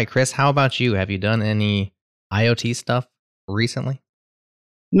 All right, Chris, how about you? Have you done any IoT stuff recently?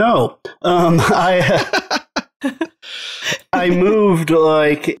 No. I moved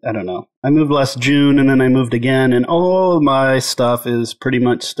I moved last June, and then I moved again, and all of my stuff is pretty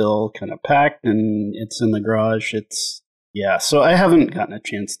much still kind of packed and it's in the garage. So I haven't gotten a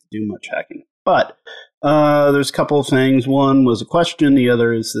chance to do much hacking. But there's a couple of things. One was a question. The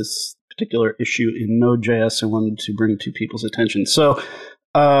other is this particular issue in Node.js I wanted to bring to people's attention. So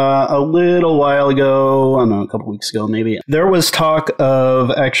a little while ago, I don't know, a couple weeks ago maybe, there was talk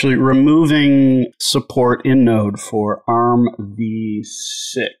of actually removing support in Node for ARMv6.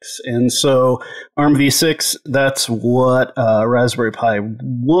 And so ARMv6, that's what Raspberry Pi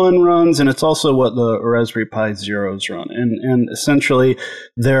 1 runs, and it's also what the Raspberry Pi Zeros run. And essentially,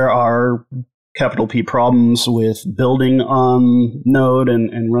 there are capital P problems with building on Node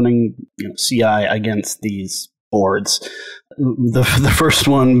and running CI against these boards. The first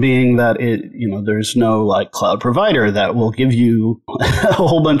one being that there's no like cloud provider that will give you a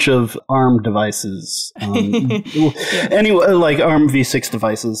whole bunch of ARM devices. Anyway, like ARM v6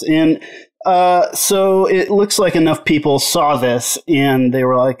 devices. And so it looks like enough people saw this and they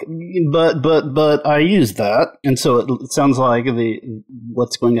were like, but I use that. And so it sounds like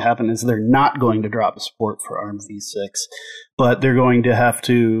what's going to happen is they're not going to drop support for ARM v6, but they're going to have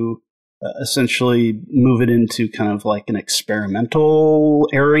to essentially move it into kind of like an experimental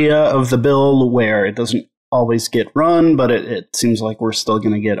area of the build where it doesn't always get run, but it seems like we're still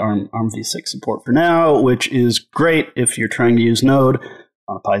going to get ARM v6 support for now, which is great if you're trying to use Node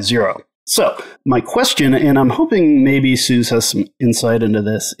on a Pi Zero. So my question, and I'm hoping maybe Suze has some insight into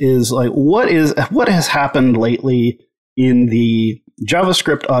this, is like what has happened lately in the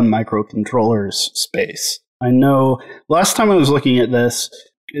JavaScript on microcontrollers space? I know last time I was looking at this,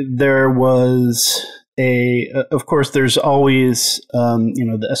 there was of course, there's always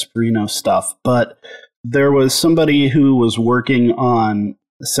the Esperino stuff, but there was somebody who was working on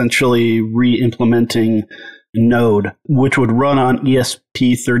essentially re-implementing Node, which would run on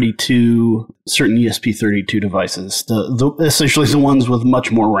ESP32, certain ESP32 devices, essentially the ones with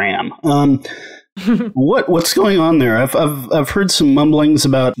much more RAM. What's going on there? I've heard some mumblings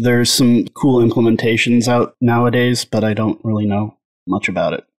about there's some cool implementations out nowadays, but I don't really know much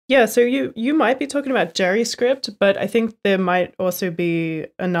about it. Yeah, so you might be talking about JerryScript, but I think there might also be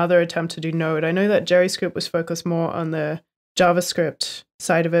another attempt to do Node. I know that JerryScript was focused more on the JavaScript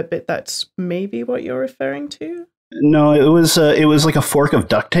side of it, but that's maybe what you're referring to? No, it was like a fork of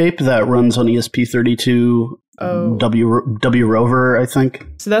duct tape that runs on ESP32 W Rover, I think.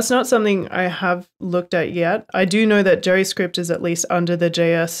 So that's not something I have looked at yet. I do know that JerryScript is at least under the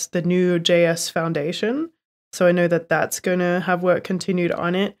new JS Foundation. So I know that that's going to have work continued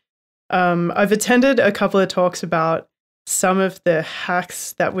on it. I've attended a couple of talks about some of the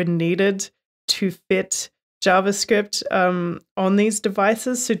hacks that were needed to fit JavaScript on these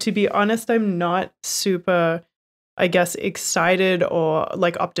devices. So to be honest, I'm not super, I guess, excited or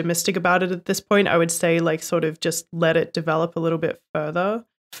like optimistic about it at this point. I would say like sort of just let it develop a little bit further.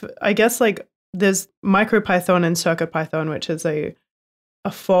 I guess like there's MicroPython and CircuitPython, which is a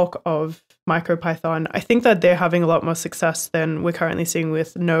fork of MicroPython. I think that they're having a lot more success than we're currently seeing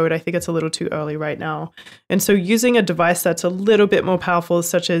with Node. I think it's a little too early right now. And so using a device that's a little bit more powerful,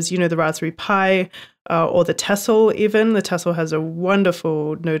 such as, the Raspberry Pi or the Tessel even. The Tessel has a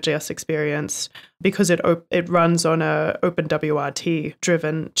wonderful Node.js experience because it runs on a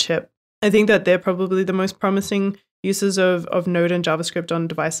OpenWRT-driven chip. I think that they're probably the most promising uses of Node and JavaScript on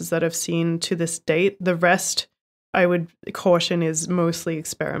devices that I've seen to this date. The rest, I would caution, is mostly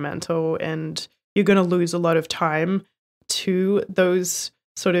experimental, and you're going to lose a lot of time to those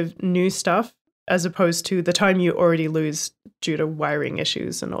sort of new stuff as opposed to the time you already lose due to wiring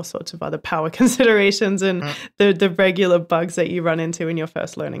issues and all sorts of other power considerations and the regular bugs that you run into when you're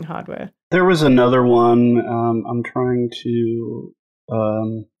first learning hardware. There was another one. I'm trying to...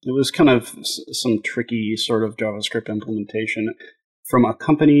 it was kind of some tricky sort of JavaScript implementation from a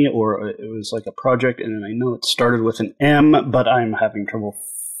company, or it was like a project, and I know it started with an M, but I'm having trouble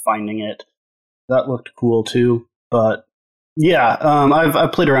finding it. That looked cool too, but yeah,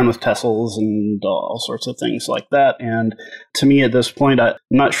 I've played around with Tessels and all sorts of things like that, and to me at this point, I'm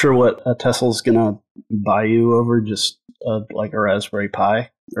not sure what a Tessel's gonna buy you over just like a Raspberry Pi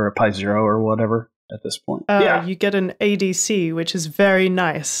or a Pi Zero or whatever. At this point, you get an ADC, which is very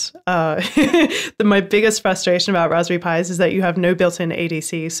nice. My biggest frustration about Raspberry Pis is that you have no built-in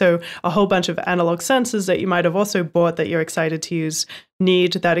ADC. So a whole bunch of analog sensors that you might have also bought that you're excited to use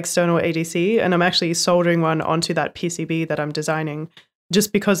need that external ADC. And I'm actually soldering one onto that PCB that I'm designing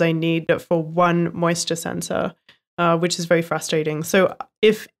just because I need it for one moisture sensor, which is very frustrating. So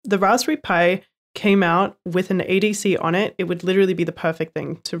if the Raspberry Pi came out with an ADC on it, it would literally be the perfect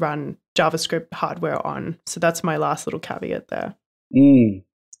thing to run JavaScript hardware on. So that's my last little caveat there. And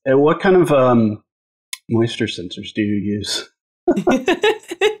what kind of moisture sensors do you use?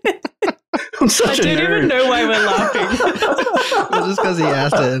 I'm such I don't even know why we're laughing. Well, just because he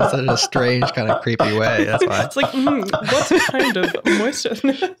asked it in such a strange, kind of creepy way. That's why. It's like, what kind of moisture?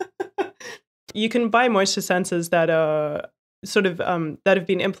 You can buy moisture sensors that are sort of that have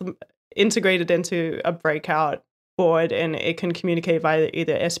been integrated into a breakout board, and it can communicate via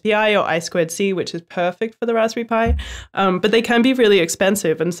either SPI or I2C, which is perfect for the Raspberry Pi. But they can be really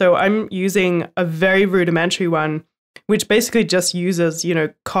expensive. And so I'm using a very rudimentary one, which basically just uses,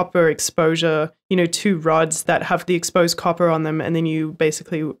 copper exposure, 2 rods that have the exposed copper on them. And then you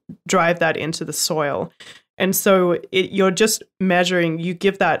basically drive that into the soil. And so you're just measuring, you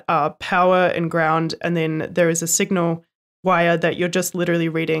give that power and ground, and then there is a signal wire that you're just literally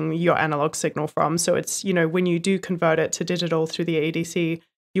reading your analog signal from. So it's, when you do convert it to digital through the ADC,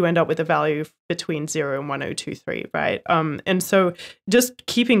 you end up with a value between 0 and 1023, right? And so just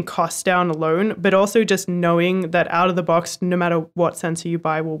keeping costs down alone, but also just knowing that out of the box, no matter what sensor you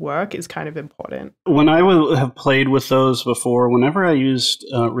buy will work is kind of important. When I have played with those before, whenever I used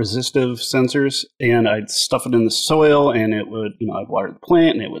resistive sensors and I'd stuff it in the soil and it would, I'd water the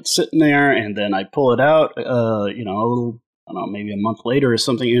plant and it would sit in there, and then I'd pull it out, a little, I don't know, maybe a month later or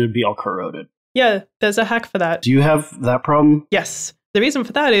something, it would be all corroded. Yeah, there's a hack for that. Do you have that problem? Yes. The reason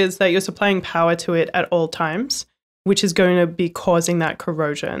for that is that you're supplying power to it at all times, which is going to be causing that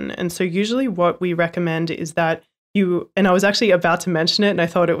corrosion. And so usually what we recommend is that and I was actually about to mention it and I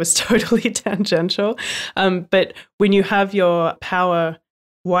thought it was totally tangential, but when you have your power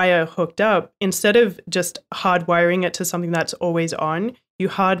wire hooked up, instead of just hardwiring it to something that's always on, you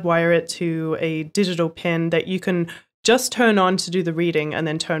hardwire it to a digital pin that you can just turn on to do the reading and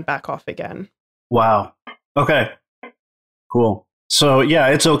then turn back off again. Wow. Okay. Cool. So yeah,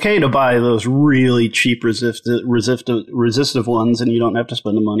 it's okay to buy those really cheap resistive ones, and you don't have to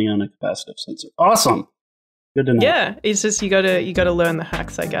spend the money on a capacitive sensor. Awesome. Good to know. Yeah, it's just you gotta learn the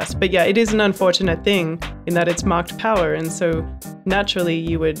hacks, I guess. But yeah, it is an unfortunate thing in that it's marked power, and so naturally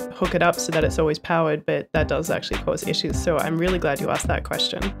you would hook it up so that it's always powered, but that does actually cause issues. So I'm really glad you asked that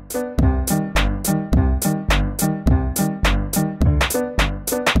question.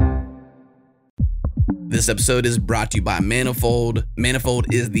 This episode is brought to you by Manifold.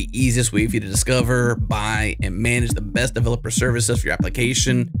 Manifold is the easiest way for you to discover, buy, and manage the best developer services for your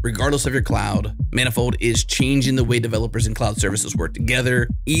application, regardless of your cloud. Manifold is changing the way developers and cloud services work together,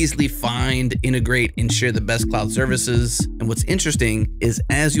 easily find, integrate, and share the best cloud services. And what's interesting is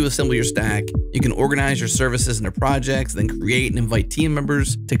as you assemble your stack, you can organize your services into projects, then create and invite team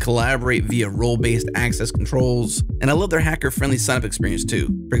members to collaborate via role-based access controls. And I love their hacker-friendly signup experience too.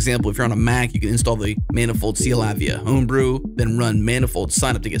 For example, if you're on a Mac, you can install the Manifold CLI via Homebrew, then run Manifold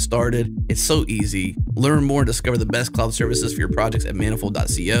signup to get started. It's so easy. Learn more and discover the best cloud services for your projects at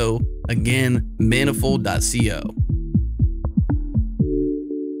manifold.co. Again, manifold.co.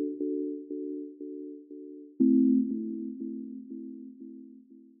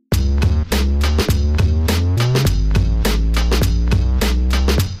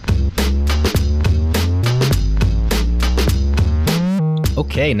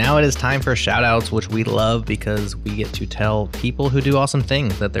 Okay, now it is time for shout outs, which we love because we get to tell people who do awesome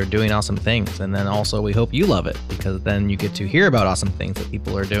things that they're doing awesome things. And then also we hope you love it because then you get to hear about awesome things that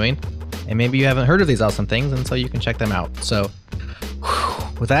people are doing. And maybe you haven't heard of these awesome things, and so you can check them out. So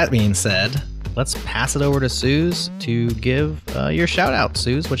with that being said, let's pass it over to Suze to give your shout out.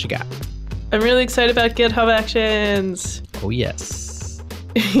 Suze, what you got? I'm really excited about GitHub Actions. Oh, yes.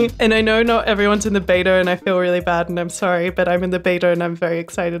 And I know not everyone's in the beta and I feel really bad and I'm sorry, but I'm in the beta and I'm very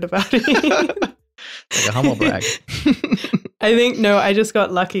excited about it. Like a humble brag. I just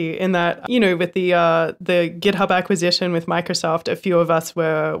got lucky in that, with the GitHub acquisition with Microsoft, a few of us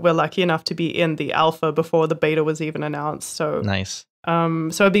were lucky enough to be in the alpha before the beta was even announced. So nice.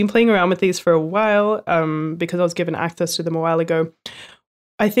 So I've been playing around with these for a while because I was given access to them a while ago.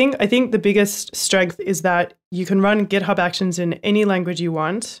 I think the biggest strength is that you can run GitHub Actions in any language you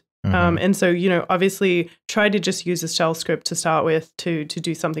want. Mm-hmm. And so, obviously try to just use a shell script to start with to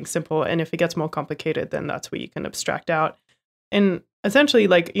do something simple. And if it gets more complicated, then that's where you can abstract out. And essentially,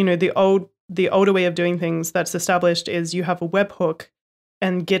 the older way of doing things that's established is you have a webhook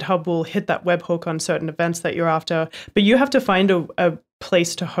and GitHub will hit that webhook on certain events that you're after. But you have to find a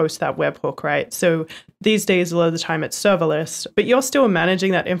place to host that webhook, right? So these days, a lot of the time it's serverless, but you're still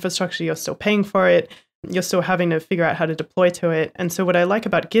managing that infrastructure. You're still paying for it. You're still having to figure out how to deploy to it. And so what I like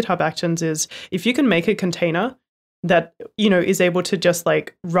about GitHub Actions is if you can make a container that, is able to just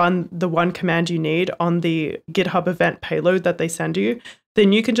run the one command you need on the GitHub event payload that they send you,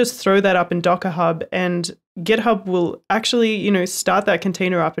 then you can just throw that up in Docker Hub and GitHub will actually, start that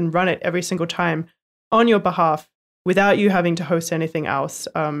container up and run it every single time on your behalf without you having to host anything else.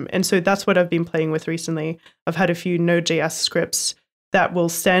 And so that's what I've been playing with recently. I've had a few Node.js scripts that will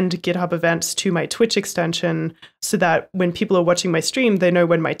send GitHub events to my Twitch extension so that when people are watching my stream, they know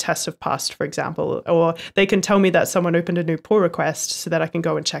when my tests have passed, for example, or they can tell me that someone opened a new pull request so that I can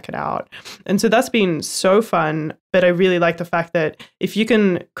go and check it out. And so that's been so fun. But I really like the fact that if you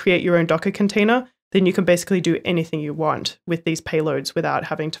can create your own Docker container, then you can basically do anything you want with these payloads without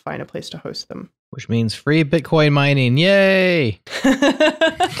having to find a place to host them. Which means free Bitcoin mining. Yay!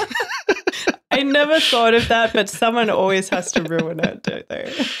 I never thought of that, but someone always has to ruin it, don't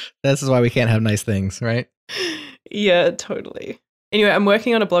they? This is why we can't have nice things, right? Yeah, totally. Anyway, I'm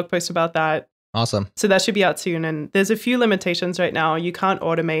working on a blog post about that. Awesome. So that should be out soon. And there's a few limitations right now. You can't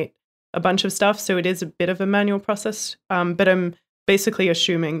automate a bunch of stuff. So it is a bit of a manual process. But I'm basically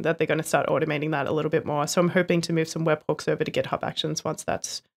assuming that they're going to start automating that a little bit more. So I'm hoping to move some webhooks over to GitHub Actions once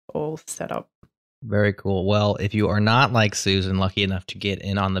that's all set up. Very cool. Well, if you are not like Susan, lucky enough to get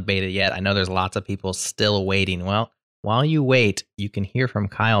in on the beta yet, I know there's lots of people still waiting. Well, while you wait, you can hear from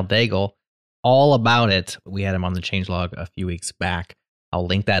Kyle Daigle all about it. We had him on the changelog a few weeks back. I'll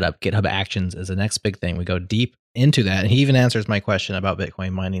link that up. GitHub Actions is the next big thing. We go deep into that. And he even answers my question about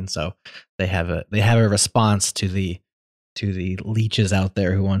Bitcoin mining. So they have a response to the leeches out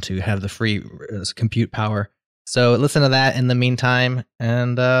there who want to have the free compute power. So listen to that in the meantime,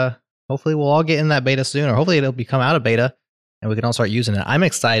 and hopefully we'll all get in that beta soon, or hopefully it'll become out of beta and we can all start using it. I'm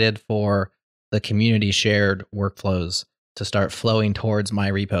excited for the community shared workflows to start flowing towards my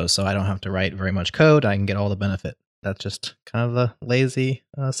repos, so I don't have to write very much code. I can get all the benefit. That's just kind of the lazy,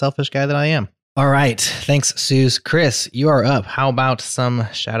 selfish guy that I am. All right. Thanks, Suze. Chris, you are up. How about some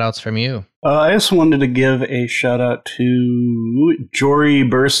shout outs from you? I just wanted to give a shout out to Jory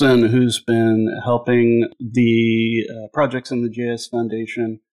Burson, who's been helping the projects in the JS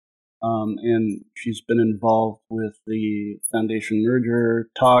Foundation. And she's been involved with the foundation merger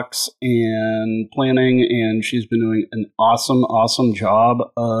talks and planning, and she's been doing an awesome job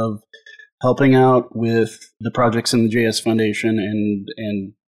of helping out with the projects in the JS Foundation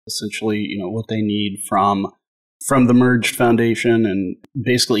and essentially, what they need from the merged foundation and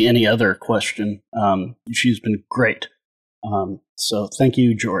basically any other question. She's been great. So thank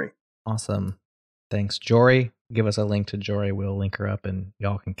you, Jory. Awesome. Thanks, Jory. Give us a link to Jory. We'll link her up and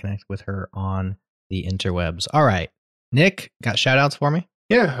y'all can connect with her on the interwebs. All right. Nick, got shout outs for me?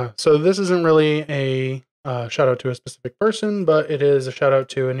 Yeah. So this isn't really a shout out to a specific person, but it is a shout out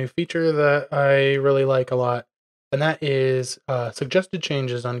to a new feature that I really like a lot. And that is suggested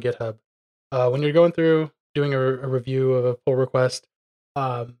changes on GitHub. When you're going through doing a review of a pull request,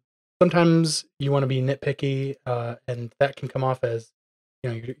 sometimes you want to be nitpicky, and that can come off as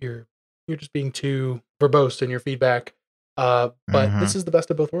you're just being too verbose in your feedback. But this is the best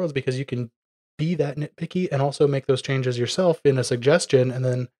of both worlds, because you can be that nitpicky and also make those changes yourself in a suggestion, and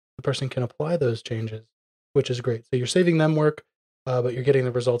then the person can apply those changes, which is great. So you're saving them work, but you're getting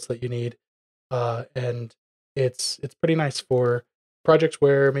the results that you need, and it's pretty nice for projects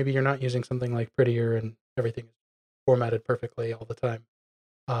where maybe you're not using something like Prettier and everything is formatted perfectly all the time,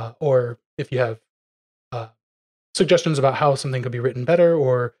 or if you have suggestions about how something could be written better,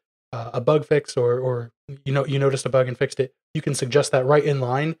 or a bug fix, or you noticed a bug and fixed it, you can suggest that right in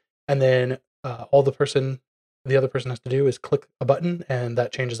line, and then all the other person has to do is click a button and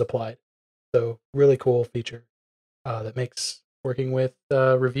that change is applied. So really cool feature that makes working with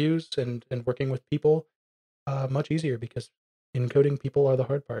reviews and working with people much easier, because encoding people are the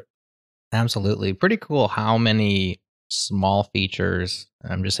hard part. Absolutely. Pretty cool how many small features,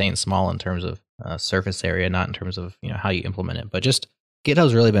 I'm just saying small in terms of surface area, not in terms of how you implement it, but just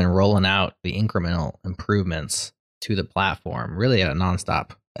GitHub's really been rolling out the incremental improvements to the platform really at a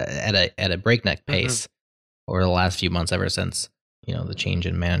nonstop, at a breakneck pace over the last few months, ever since the change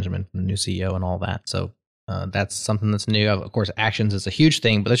in management, the new CEO and all that. So that's something that's new. Of course, Actions is a huge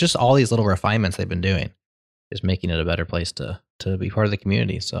thing, but there's just all these little refinements they've been doing, just making it a better place to be part of the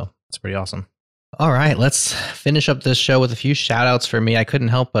community. So it's pretty awesome. All right, let's finish up this show with a few shout outs for me. I couldn't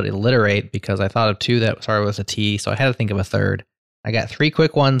help but alliterate because I thought of two that started with a T, so I had to think of a third. I got three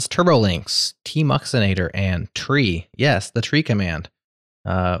quick ones: TurboLinks, Tmuxinator, and Tree. Yes, the Tree command,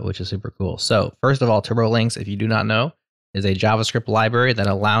 which is super cool. So first of all, TurboLinks, if you do not know, is a JavaScript library that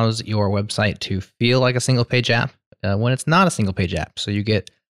allows your website to feel like a single-page app when it's not a single-page app. So you get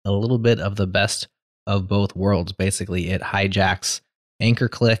a little bit of the best of both worlds. Basically, it hijacks anchor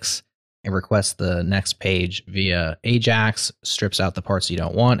clicks and requests the next page via Ajax, strips out the parts you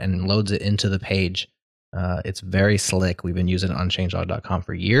don't want, and loads it into the page. It's very slick. We've been using it on changelog.com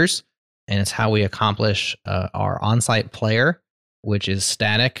for years, and it's how we accomplish our on-site player, which is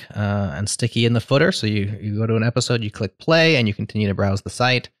static and sticky in the footer. So you go to an episode, you click play, and you continue to browse the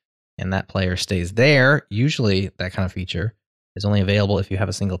site, and that player stays there. Usually, that kind of feature is only available if you have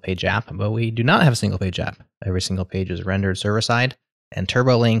a single-page app, but we do not have a single-page app. Every single page is rendered server-side, and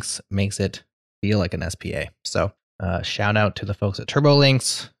TurboLinks makes it feel like an SPA. So shout out to the folks at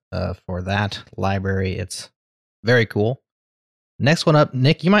TurboLinks for that library. It's very cool. Next one up,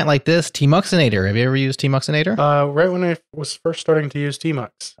 Nick, you might like this, Tmuxinator. Have you ever used Tmuxinator? Right when I was first starting to use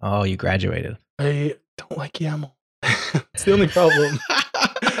Tmux. Oh, you graduated. I don't like YAML. It's the only problem.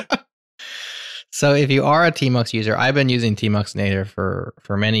 So if you are a Tmux user, I've been using Tmuxinator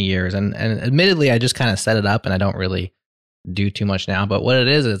for many years, and admittedly, I just kind of set it up and I don't really do too much now. But what it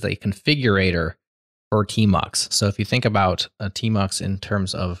is a configurator for Tmux. So if you think about a Tmux in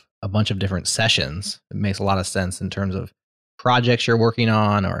terms of a bunch of different sessions, it makes a lot of sense in terms of projects you're working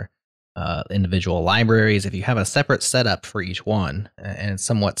on or individual libraries. If you have a separate setup for each one, and it's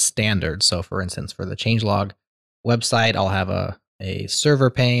somewhat standard. So for instance, for the changelog website, I'll have a server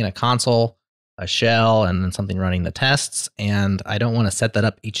pane, a console, a shell, and then something running the tests. And I don't want to set that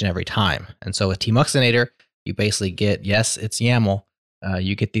up each and every time. And so with Tmuxinator, you basically get, yes, it's YAML.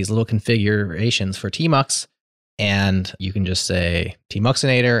 You get these little configurations for Tmux, and you can just say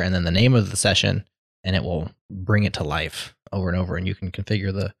Tmuxinator and then the name of the session, and it will bring it to life over and over, and you can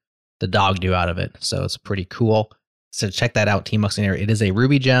configure the dog do out of it. So it's pretty cool. So check that out, Tmuxinator. It is a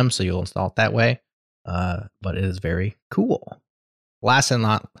Ruby gem, so you'll install it that way, but it is very cool. Last and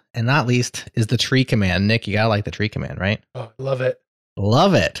not least is the tree command. Nick, you gotta like the tree command, right? Oh, love it.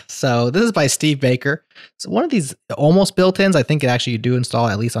 Love it. So this is by Steve Baker. It's one of these almost built-ins. I think it actually you do install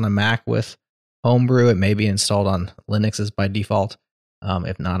at least on a Mac with Homebrew. It may be installed on Linuxes by default.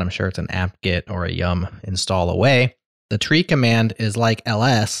 If not, I'm sure it's an apt-get or a yum install away. The tree command is like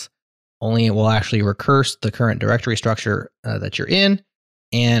ls, only it will actually recurse the current directory structure that you're in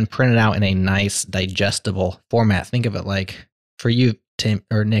and print it out in a nice digestible format. Think of it like, for you, Tim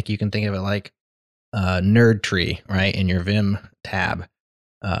or Nick, you can think of it like nerd tree, right, in your Vim tab,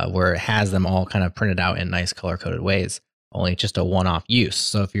 where it has them all kind of printed out in nice color-coded ways, only just a one-off use.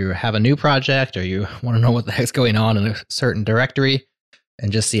 So if you have a new project or you want to know what the heck's going on in a certain directory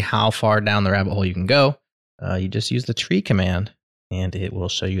and just see how far down the rabbit hole you can go, you just use the tree command and it will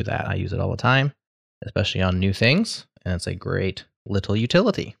show you that. I use it all the time, especially on new things, and it's a great little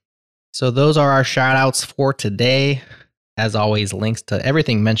utility. So those are our shout-outs for today. As always, links to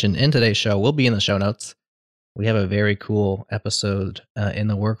everything mentioned in today's show will be in the show notes. We have a very cool episode in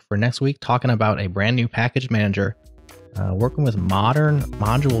the work for next week, talking about a brand new package manager, working with modern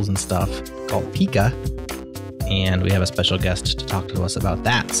modules and stuff called Pika. And we have a special guest to talk to us about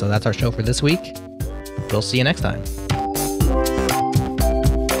that. So that's our show for this week. We'll see you next time.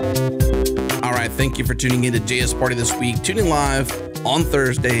 All right, thank you for tuning in to JS Party this week. Tuning live on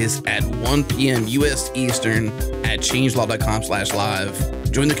Thursdays at 1 p.m. U.S. Eastern at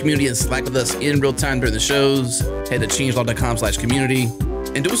changelog.com/live. Join the community and Slack with us in real time during the shows. Head to changelog.com/community.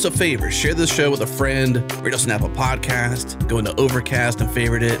 And do us a favor, share this show with a friend, rate us on Apple Podcast, go into Overcast and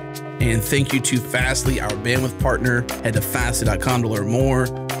favorite it. And thank you to Fastly, our bandwidth partner. Head to fastly.com to learn more.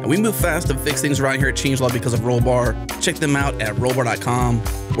 And we move fast and fix things around here at Changelog because of Rollbar. Check them out at rollbar.com.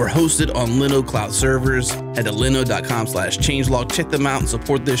 We're hosted on Linode Cloud servers. Head to linode.com/changelog. Check them out and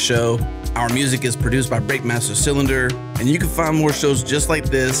support this show. Our music is produced by Breakmaster Cylinder. And you can find more shows just like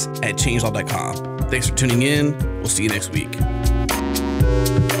this at changelog.com. Thanks for tuning in. We'll see you next week.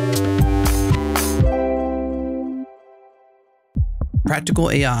 Practical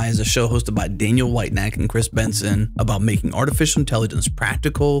AI is a show hosted by Daniel Whitenack and Chris Benson about making artificial intelligence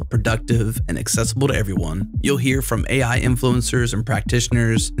practical, productive, and accessible to everyone. You'll hear from AI influencers and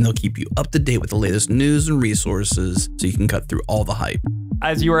practitioners, and they'll keep you up to date with the latest news and resources so you can cut through all the hype.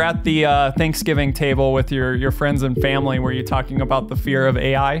 As you were at the Thanksgiving table with your friends and family, were you talking about the fear of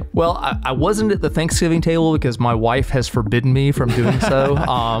AI? Well, I wasn't at the Thanksgiving table because my wife has forbidden me from doing so.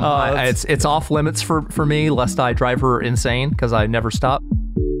 It's off limits for me, lest I drive her insane because I never stop.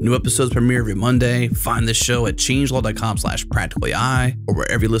 New episodes premiere every Monday. Find this show at changelog.com/practicalai or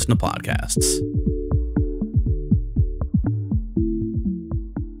wherever you listen to podcasts.